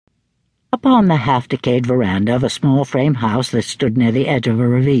Upon the half-decayed veranda of a small frame house that stood near the edge of a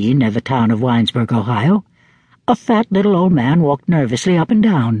ravine near the town of Winesburg, Ohio, a fat little old man walked nervously up and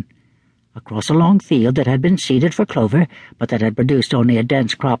down. Across a long field that had been seeded for clover, but that had produced only a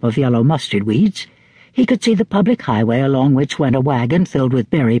dense crop of yellow mustard weeds, he could see the public highway along which went a wagon filled with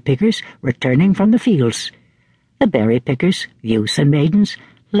berry pickers returning from the fields. The berry pickers, youths and maidens,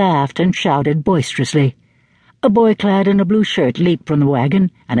 laughed and shouted boisterously. A boy clad in a blue shirt leaped from the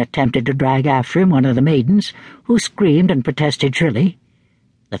wagon and attempted to drag after him one of the maidens, who screamed and protested shrilly.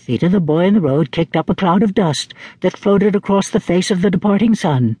 The feet of the boy in the road kicked up a cloud of dust that floated across the face of the departing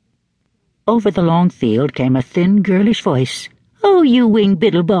sun. Over the long field came a thin, girlish voice. "Oh, you Wing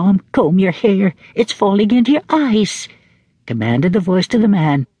Biddlebaum, comb your hair. It's falling into your eyes," commanded the voice to the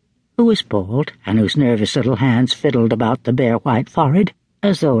man, who was bald and whose nervous little hands fiddled about the bare white forehead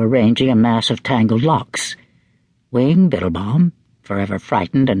as though arranging a mass of tangled locks. Wing Biddlebaum, forever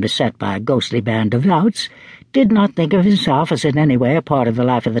frightened and beset by a ghostly band of doubts, did not think of himself as in any way a part of the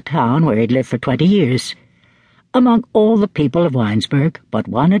life of the town where he'd lived for 20 years. Among all the people of Winesburg, but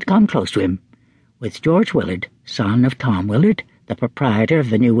one had come close to him. With George Willard, son of Tom Willard, the proprietor of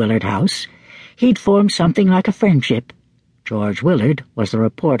the New Willard House, he'd formed something like a friendship. George Willard was the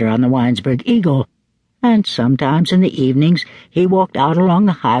reporter on the Winesburg Eagle, and sometimes in the evenings he walked out along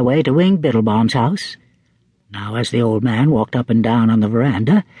the highway to Wing Biddlebaum's house. Now, as the old man walked up and down on the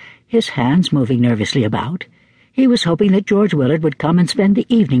veranda, his hands moving nervously about, he was hoping that George Willard would come and spend the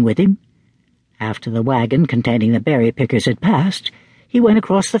evening with him. After the wagon containing the berry pickers had passed, he went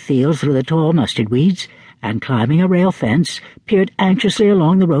across the field through the tall mustard weeds, and climbing a rail fence, peered anxiously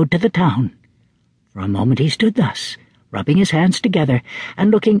along the road to the town. For a moment he stood thus, rubbing his hands together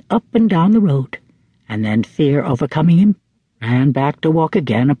and looking up and down the road, and then, fear overcoming him, ran back to walk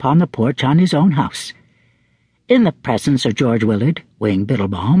again upon the porch on his own house. In the presence of George Willard, Wing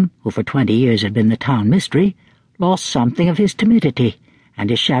Biddlebaum, who for 20 years had been the town mystery, lost something of his timidity, and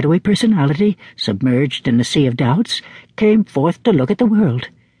his shadowy personality, submerged in a sea of doubts, came forth to look at the world.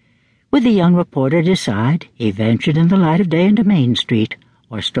 With the young reporter at his side, he ventured in the light of day into Main Street,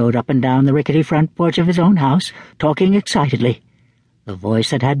 or strode up and down the rickety front porch of his own house, talking excitedly. The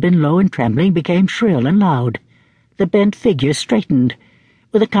voice that had been low and trembling became shrill and loud. The bent figure straightened.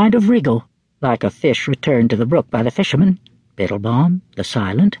 With a kind of wriggle, like a fish returned to the brook by the fisherman, Biddlebaum, the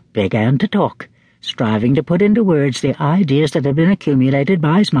silent, began to talk, striving to put into words the ideas that had been accumulated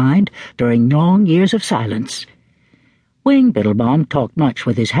by his mind during long years of silence. Wing Biddlebaum talked much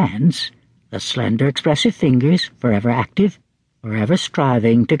with his hands, the slender, expressive fingers, forever active, forever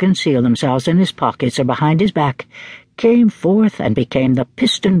striving to conceal themselves in his pockets or behind his back, came forth and became the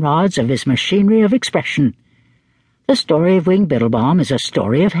piston rods of his machinery of expression. The story of Wing Biddlebaum is a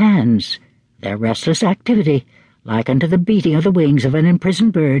story of hands. Their restless activity, like unto the beating of the wings of an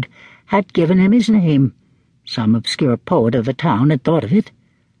imprisoned bird, had given him his name. Some obscure poet of the town had thought of it.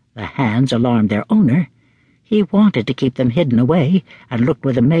 The hands alarmed their owner. He wanted to keep them hidden away, and looked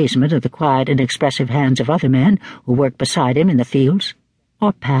with amazement at the quiet, inexpressive hands of other men who worked beside him in the fields,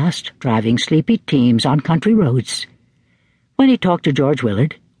 or passed, driving sleepy teams on country roads. When he talked to George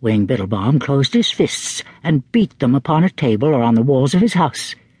Willard, Wing Biddlebaum closed his fists and beat them upon a table or on the walls of his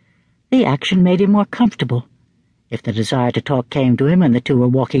house. The action made him more comfortable. If the desire to talk came to him when the two were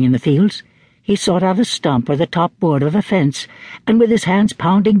walking in the fields, he sought out a stump or the top board of a fence, and with his hands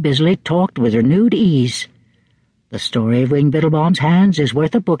pounding busily talked with renewed ease. The story of Wing Biddlebaum's hands is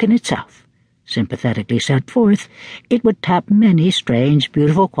worth a book in itself. Sympathetically set forth, it would tap many strange,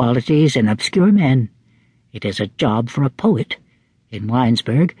 beautiful qualities in obscure men. It is a job for a poet. In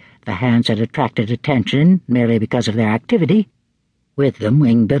Winesburg, the hands had attracted attention merely because of their activity. With them,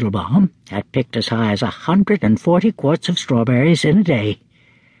 Wing Biddlebaum had picked as high as 140 quarts of strawberries in a day.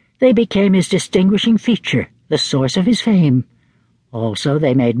 They became his distinguishing feature, the source of his fame. Also,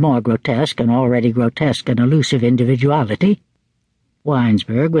 they made more grotesque an already grotesque and elusive individuality.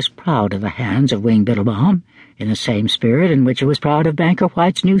 Winesburg was proud of the hands of Wing Biddlebaum, in the same spirit in which it was proud of Banker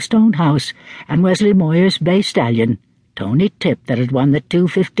White's new stone house and Wesley Moyer's bay stallion, Tony Tip, that had won the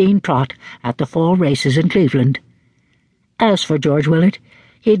 2:15 trot at the fall races in Cleveland. As for George Willard,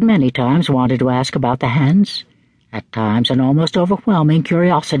 he'd many times wanted to ask about the hands. At times an almost overwhelming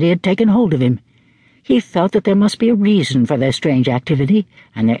curiosity had taken hold of him. He felt that there must be a reason for their strange activity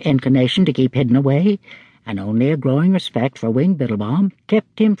and their inclination to keep hidden away, and only a growing respect for Wing Biddlebaum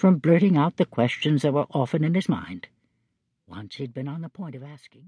kept him from blurting out the questions that were often in his mind. Once he'd been on the point of asking.